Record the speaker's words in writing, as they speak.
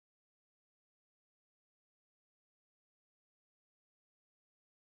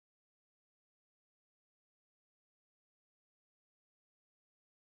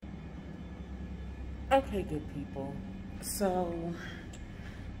Okay, good people. So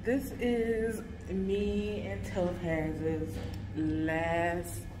this is me and Topaz's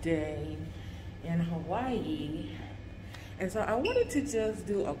last day in Hawaii. And so I wanted to just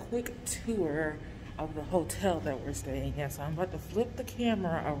do a quick tour of the hotel that we're staying at. So I'm about to flip the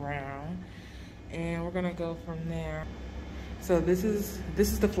camera around and we're gonna go from there. So this is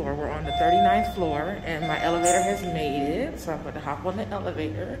the floor. We're on the 39th floor and my elevator has made it. So I'm about to hop on the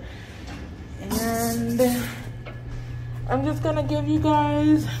elevator. And I'm just gonna give you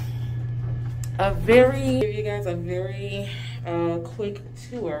guys a very quick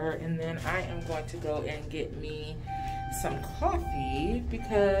tour, and then I am going to go and get me some coffee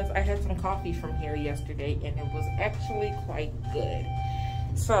because I had some coffee from here yesterday and it was actually quite good.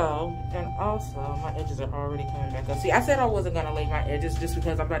 So, and also my edges are already coming back up. See, I said I wasn't gonna lay my edges just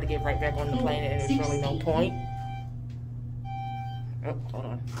because I'm about to get right back on the plane and there's really no point. Oh, hold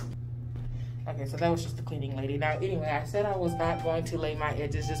on. Okay, so that was just the cleaning lady. Now, anyway, I said I was not going to lay my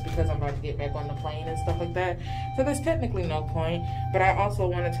edges just because I'm about to get back on the plane and stuff like that. So there's technically no point, but I also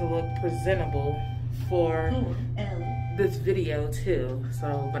wanted to look presentable for this video too.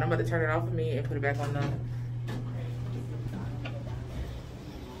 So, but I'm about to turn it off of me and put it back on the...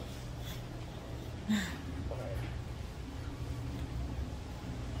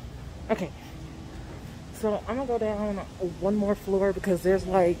 Okay, so I'm gonna go down one more floor because there's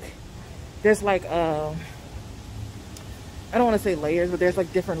like I don't want to say layers, but there's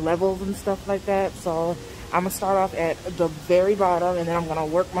like different levels and stuff like that. So I'm gonna start off at the very bottom and then I'm gonna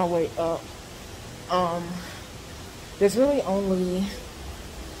work my way up. There's really only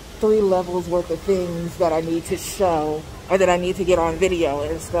 3 levels worth of things that I need to show or that I need to get on video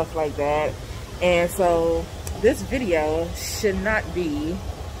and stuff like that. And so this video should not be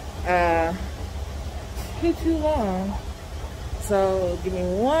too long. So give me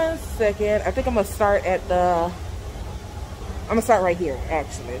 1 second. I think I'm gonna start at I'm gonna start right here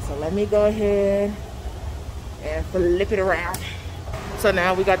actually. So let me go ahead and flip it around. So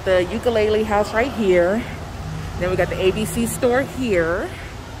now we got the ukulele house right here. Then we got the ABC store here.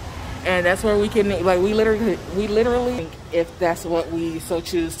 And that's where we can, like, we literally, if that's what we so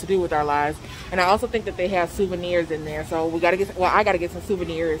choose to do with our lives. And I also think that they have souvenirs in there. So we gotta get, well, I gotta get some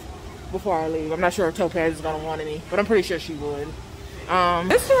souvenirs before I leave. I'm not sure if Topaz is gonna want any, but I'm pretty sure she would.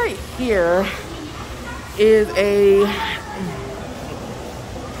 This right here is a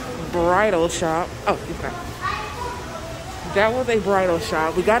bridal shop. Oh, it's not. That was a bridal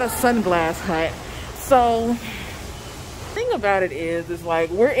shop. We got a sunglass hut. So the thing about it is like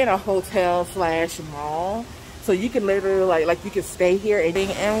we're in a hotel slash mall. So you can literally like you can stay here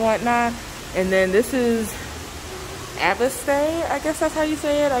and whatnot. And then this is Abastay, I guess that's how you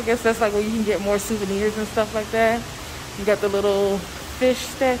say it. I guess that's like where you can get more souvenirs and stuff like that. You got the little fish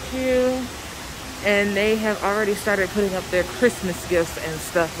statue, and they have already started putting up their Christmas gifts and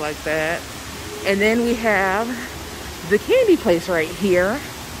stuff like that. And then we have the candy place right here.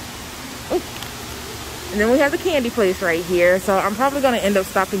 Ooh. And then we have the candy place right here. So I'm probably gonna end up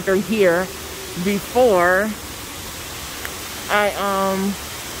stopping through here before I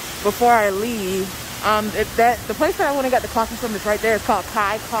leave. The place that I went and got the coffee from is right there. It's called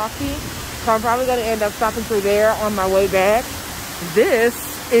Kai Coffee. So I'm probably gonna end up stopping through there on my way back. This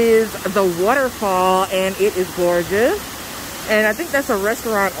is the waterfall and it is gorgeous. And I think that's a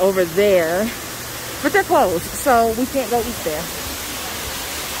restaurant over there, but they're closed, so we can't go eat there.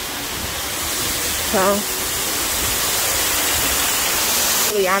 So,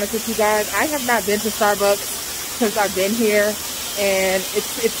 to be honest with you guys, I have not been to Starbucks since I've been here, and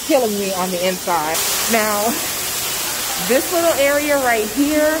it's killing me on the inside. Now, this little area right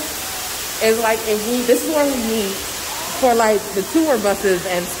here is like, this is where we meet for like the tour buses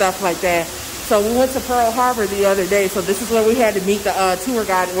and stuff like that. So we went to Pearl Harbor the other day, so this is where we had to meet the tour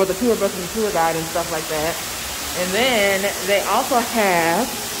guide, or the tour bus and the tour guide and stuff like that. And then they also have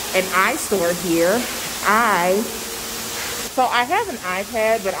an iStore here. So I have an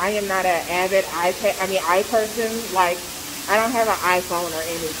iPad, but I am not an avid iPerson. Like, I don't have an iPhone or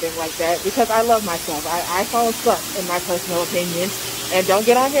anything like that because I love myself. iPhones suck in my personal opinion. And don't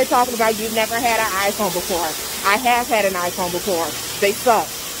get on here talking about you've never had an iPhone before. I have had an iPhone before. They suck.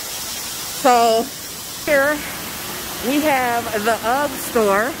 So here we have the UGG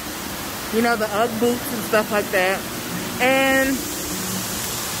store. You know, the UGG boots and stuff like that. And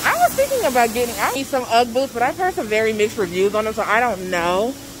I was thinking about I need some UGG boots, but I've heard some very mixed reviews on them, so I don't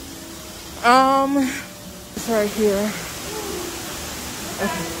know. It's right here.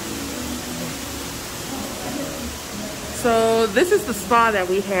 Okay. So this is the spa that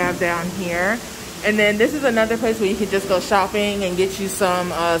we have down here. And then this is another place where you can just go shopping and get you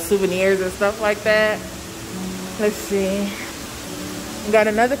some souvenirs and stuff like that. Let's see. We got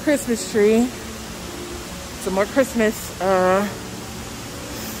another Christmas tree. Some more Christmas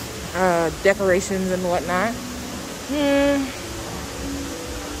decorations and whatnot.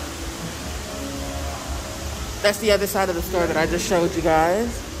 That's the other side of the store that I just showed you guys.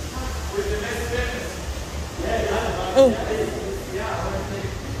 Oh.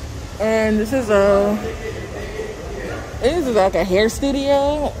 And this is like a hair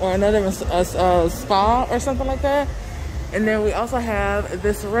studio or another spa or something like that. And then we also have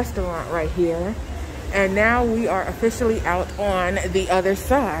this restaurant right here. And now we are officially out on the other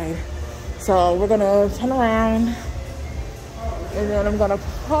side. So we're gonna turn around and then I'm gonna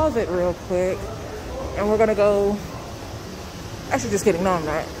pause it real quick. And we're gonna go, actually just kidding, no I'm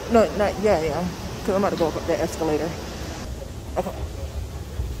not. No, not, yeah. Cause I'm about to go up the escalator. Okay.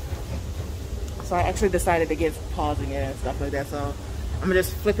 So I actually decided against pausing it and stuff like that. So I'm gonna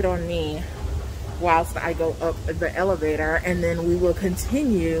just flip it on me whilst I go up the elevator, and then we will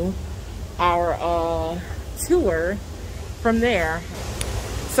continue our tour from there.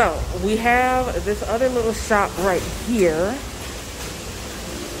 So we have this other little shop right here.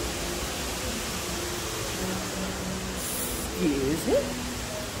 Excuse me.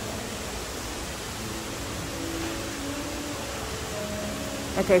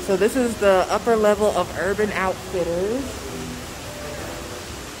 Okay, so this is the upper level of Urban Outfitters.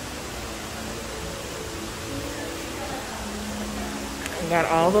 We got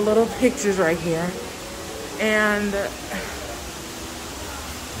all the little pictures right here. And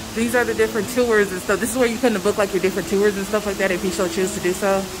these are the different tours and stuff. This is where you can book like your different tours and stuff like that if you so choose to do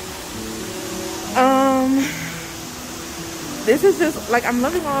so. This is just like, I'm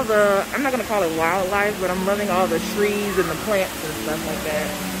loving all the, I'm not gonna call it wildlife, but I'm loving all the trees and the plants and stuff like that.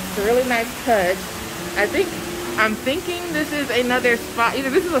 It's a really nice touch. I'm thinking this is another spa.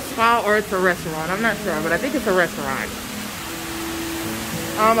 Either this is a spa or it's a restaurant. I'm not sure, but I think it's a restaurant.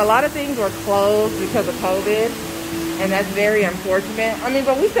 A lot of things were closed because of COVID, and that's very unfortunate. I mean,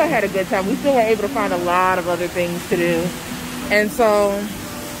 but we still had a good time. We still were able to find a lot of other things to do. And so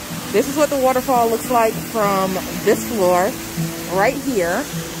this is what the waterfall looks like from this floor right here.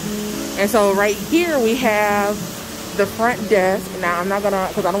 And so right here we have the front desk. Now I'm not gonna,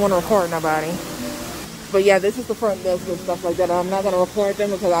 because I don't want to record nobody. But yeah, this is the front desk and stuff like that. I'm not gonna record them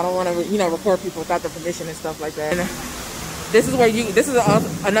because I don't want to, you know, record people without their permission and stuff like that. And this is where this is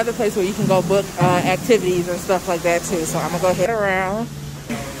another place where you can go book activities and stuff like that too. So I'm gonna go ahead around.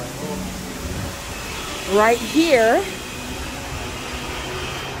 Right here,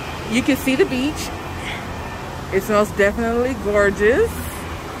 you can see the beach. It's most definitely gorgeous.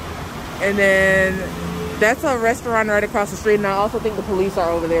 And then that's a restaurant right across the street. And I also think the police are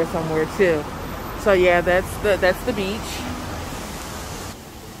over there somewhere too. So yeah, that's the beach.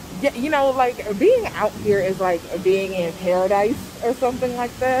 Yeah, you know, like being out here is like being in paradise or something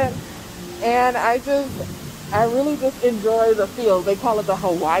like that. And I really just enjoy the feel. They call it the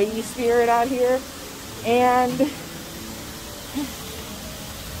Hawaii spirit out here. And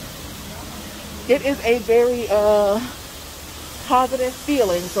it is a very positive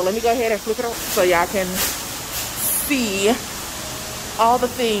feeling. So let me go ahead and flip it around so y'all can see all the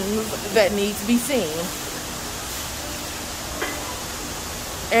things that need to be seen.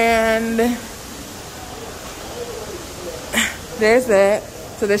 And there's that.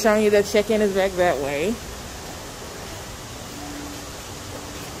 So they're showing you that check-in is back that way.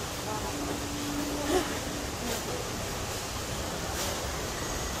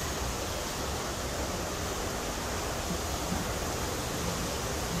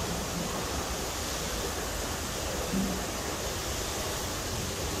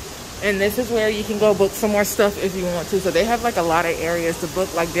 And this is where you can go book some more stuff if you want to. So they have like a lot of areas to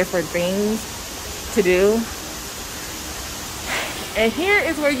book like different things to do. And here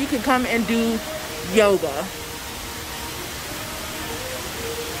is where you can come and do yoga.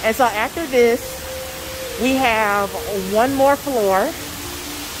 And so after this, we have one more floor.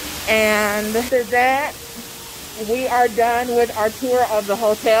 And after that, we are done with our tour of the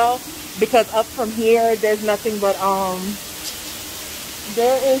hotel, because up from here, there's nothing but,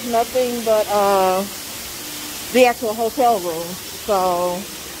 the actual hotel room. So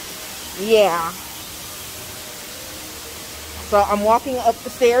yeah, so I'm walking up the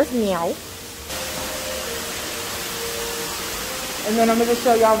stairs now, and then I'm gonna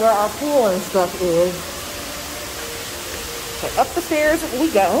show y'all where our pool and stuff is. So up the stairs we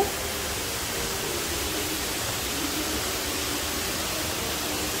go.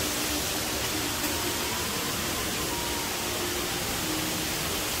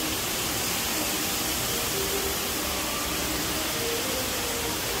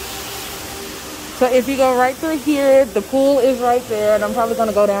 So if you go right through here, the pool is right there, and I'm probably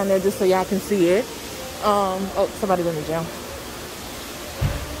gonna go down there just so y'all can see it. Oh, somebody's in the gym.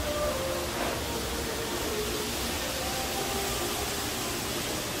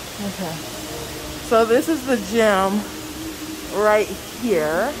 Okay. So this is the gym right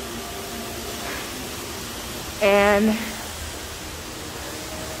here. And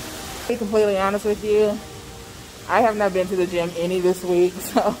to be completely honest with you, I have not been to the gym any this week,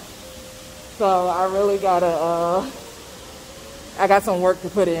 so I really gotta I got some work to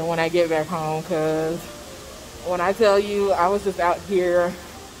put in when I get back home, because when I tell you I was just out here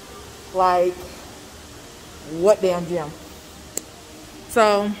like, what damn gym?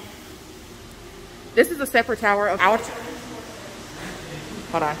 So this is a separate tower of our,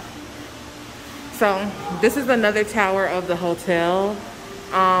 hold on. So this is another tower of the hotel.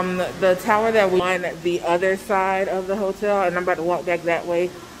 The tower that we on the other side of the hotel, and I'm about to walk back that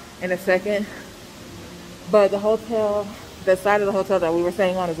way in a second. But the hotel, the side of the hotel that we were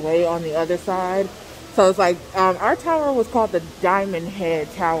staying on is way on the other side. So it's like, our tower was called the Diamond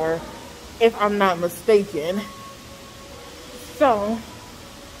Head Tower, if I'm not mistaken. So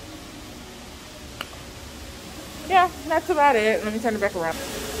yeah, that's about it. Let me turn it back around.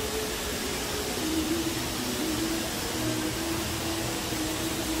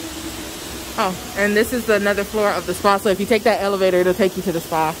 Oh, and this is another floor of the spa. So if you take that elevator, it'll take you to the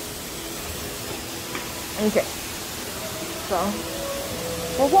spa. Okay. So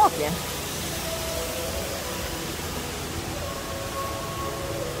we're walking.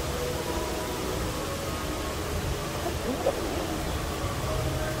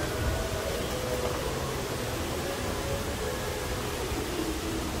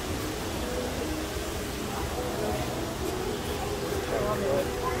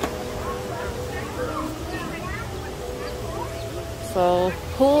 So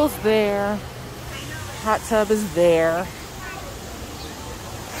pool's there, hot tub is there,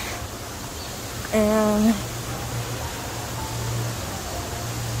 and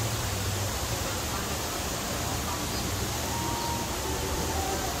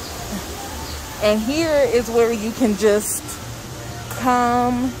here is where you can just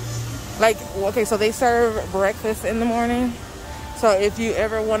come, like, okay, so they serve breakfast in the morning. So if you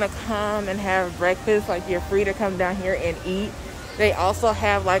ever want to come and have breakfast, like, you're free to come down here and eat. They also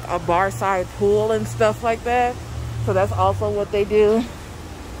have like a bar side pool and stuff like that. So that's also what they do.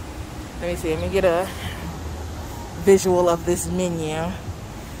 Let me see, let me get a visual of this menu.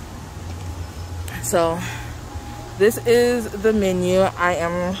 So this is the menu. I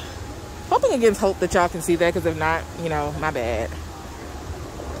am hoping against hope that y'all can see that, because if not, you know, my bad.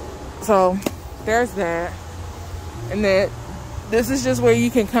 So there's that. And then this is just where you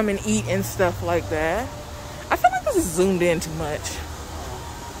can come and eat and stuff like that. I feel like this is zoomed in too much.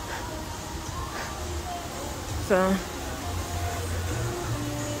 So,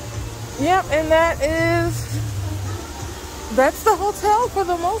 yep, and that's the hotel for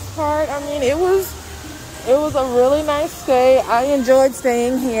the most part. I mean, it was a really nice stay. I enjoyed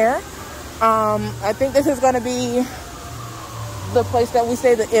staying here. I think this is going to be the place that we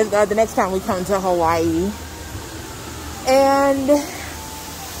stay the next time we come to Hawaii. And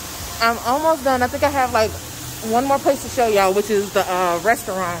I'm almost done. I think I have like one more place to show y'all, which is the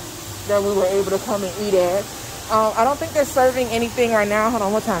restaurant that we were able to come and eat at. I don't think they're serving anything right now. Hold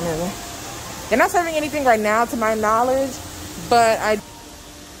on, what time is it? They're not serving anything right now to my knowledge, but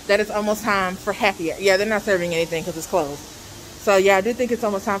that it's almost time for happy hour. Yeah, they're not serving anything because it's closed. So yeah, I do think it's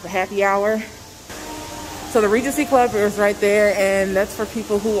almost time for happy hour. So the Regency Club is right there, and that's for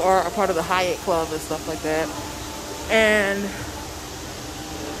people who are a part of the Hyatt Club and stuff like that. And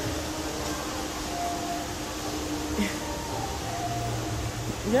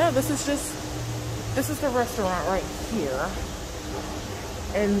yeah, this is the restaurant right here.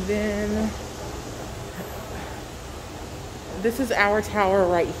 And then this is our tower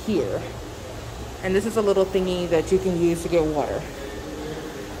right here. And this is a little thingy that you can use to get water.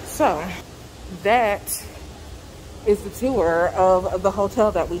 So that is the tour of the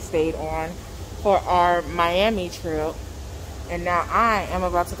hotel that we stayed on for our Miami trip. And now I am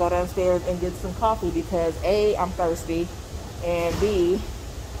about to go downstairs and get some coffee because A, I'm thirsty, and B,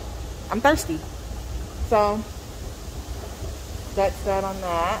 I'm thirsty. So that's that on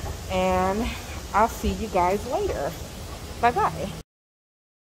that, and I'll see you guys later. Bye bye.